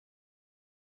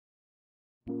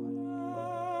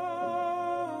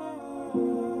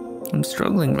I'm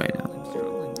struggling right now.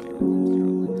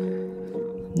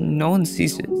 No one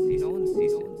sees it.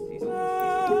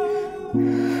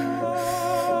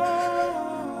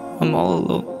 I'm all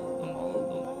alone.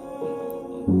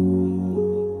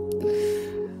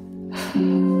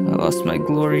 I lost my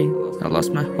glory. I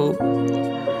lost my hope.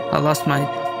 I lost my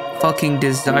fucking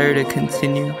desire to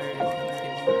continue.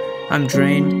 I'm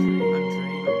drained.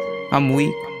 I'm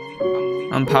weak.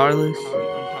 I'm powerless.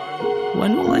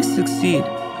 When will I succeed?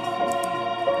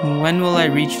 When will I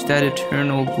reach that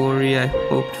eternal glory I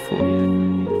hoped for?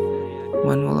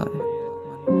 When will I?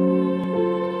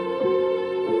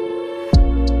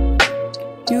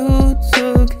 You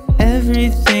took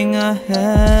everything I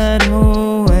had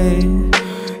away.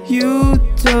 You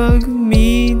dug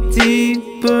me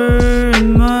deeper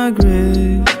in my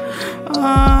grave.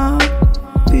 I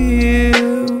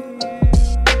feel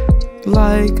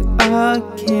like I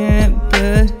can't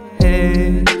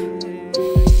behave.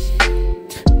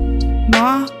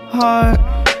 My heart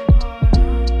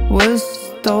was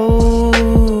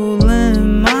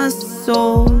stolen. My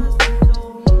soul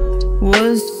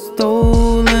was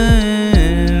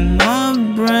stolen. My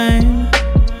brain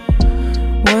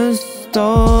was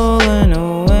stolen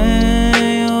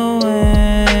away,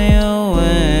 away, away.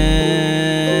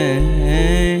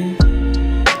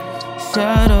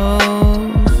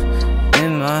 Shadows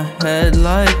in my head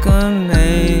like a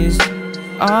maze.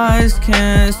 Eyes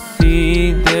can't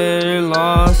see, they're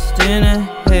lost in a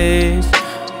haze.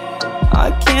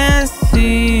 I can't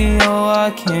see, oh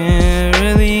I can't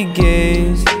really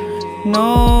gaze.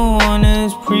 No one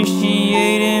is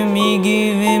appreciating me,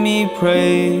 giving me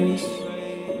praise.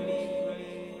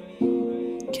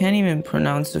 Can't even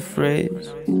pronounce a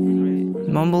phrase.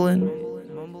 Mumbling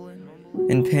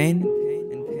in pain.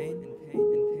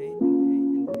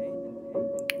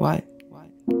 Why?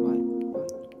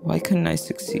 Why couldn't I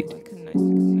succeed?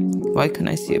 Why couldn't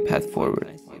I see a path forward?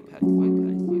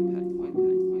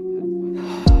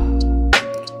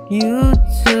 You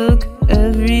took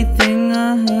everything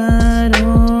I had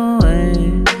away.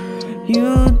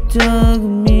 You dug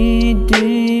me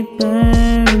deeper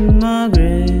in my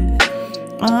grave.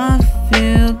 I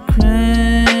feel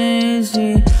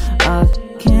crazy. I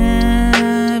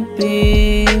can't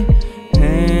be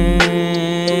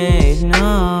paid.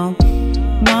 No,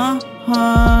 my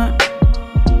heart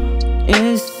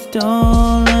is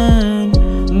stolen.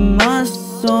 My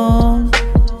soul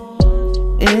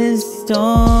is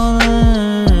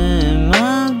stolen.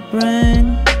 My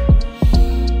brain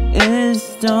is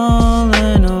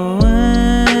stolen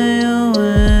away,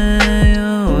 away,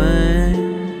 away.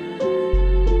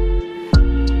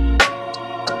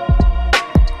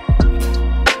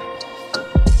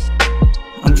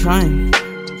 I'm trying,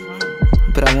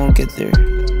 but I won't get there.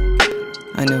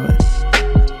 I know it.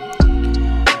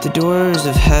 The doors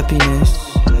of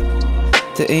happiness,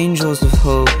 the angels of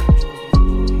hope,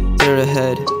 they're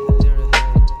ahead,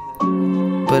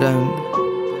 but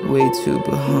I'm way too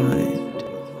behind.